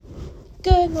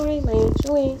Good morning, my name's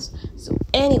Louise. So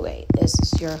anyway, this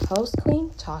is your host, Queen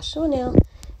Tasha O'Neill.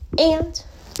 And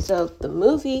so the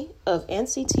movie of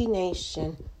NCT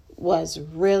Nation was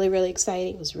really, really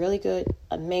exciting. It was really good,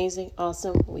 amazing,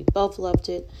 awesome. We both loved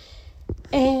it.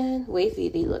 And Wavy,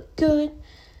 they look good.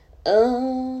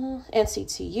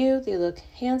 NCTU, they look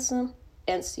handsome.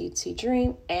 NCT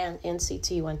Dream and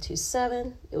NCT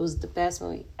 127. It was the best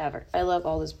movie ever. I love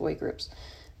all those boy groups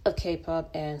of K-pop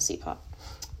and C-pop.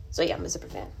 So yeah, I'm a super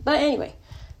fan. But anyway,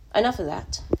 enough of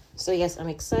that. So yes, I'm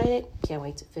excited. Can't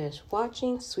wait to finish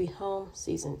watching Sweet Home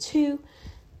Season 2.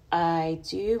 I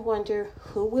do wonder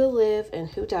who will live and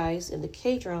who dies in the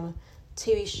Kdrama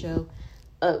TV show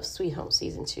of Sweet Home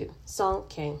Season 2. Song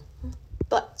Kang.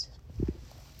 But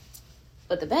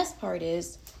the best part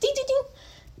is,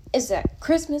 is that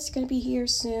Christmas is going to be here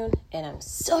soon. And I'm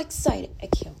so excited. I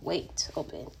can't wait to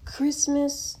open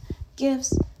Christmas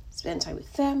gifts, spend time with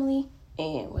family.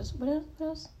 And what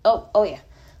else? Oh yeah.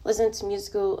 Listen to some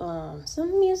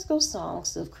musical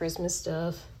songs of Christmas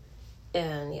stuff.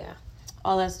 And yeah,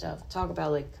 all that stuff. Talk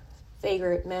about like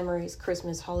favorite memories,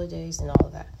 Christmas holidays, and all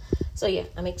of that. So yeah,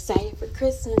 I'm excited for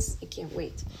Christmas. I can't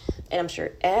wait. And I'm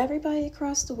sure everybody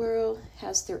across the world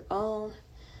has their own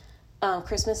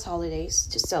Christmas holidays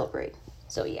to celebrate.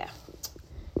 So yeah.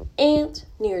 And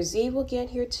New Year's Eve will get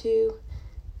here too.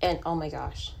 And oh my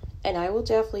gosh. And I will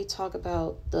definitely talk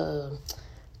about the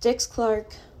Dix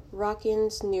Clark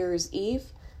Rockin's New Year's Eve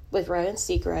with Ryan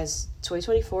Seacrest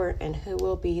 2024 and who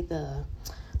will be the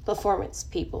performance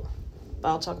people. But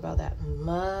I'll talk about that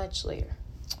much later.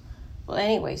 Well,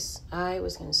 anyways, I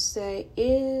was going to say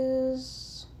I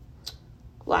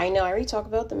know I already talked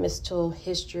about the mistletoe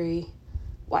history.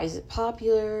 Why is it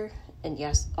popular? And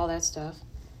yes, all that stuff.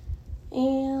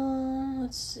 And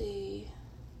let's see.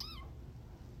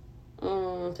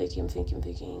 I'm thinking.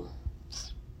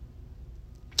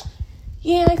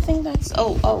 Yeah, I think that's...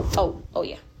 Oh,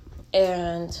 yeah.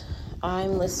 And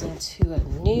I'm listening to a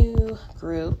new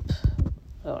group.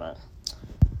 Hold on.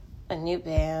 A new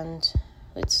band.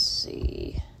 Let's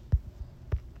see.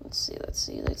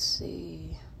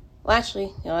 Well, actually,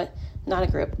 you know what? Not a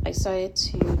group. I decided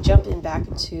to jump back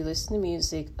into listen to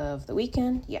music of The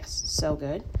Weeknd. Yes, so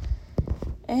good.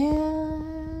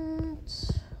 And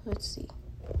let's see.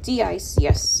 D-Ice,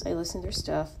 yes, I listen to their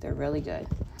stuff. They're really good.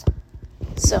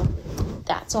 So,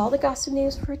 that's all the gossip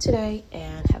news for today.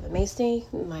 And have an amazing day,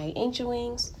 my angel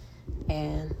wings.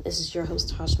 And this is your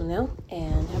host, Tasha O'Neill.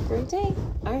 And have a great day.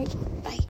 All right, bye.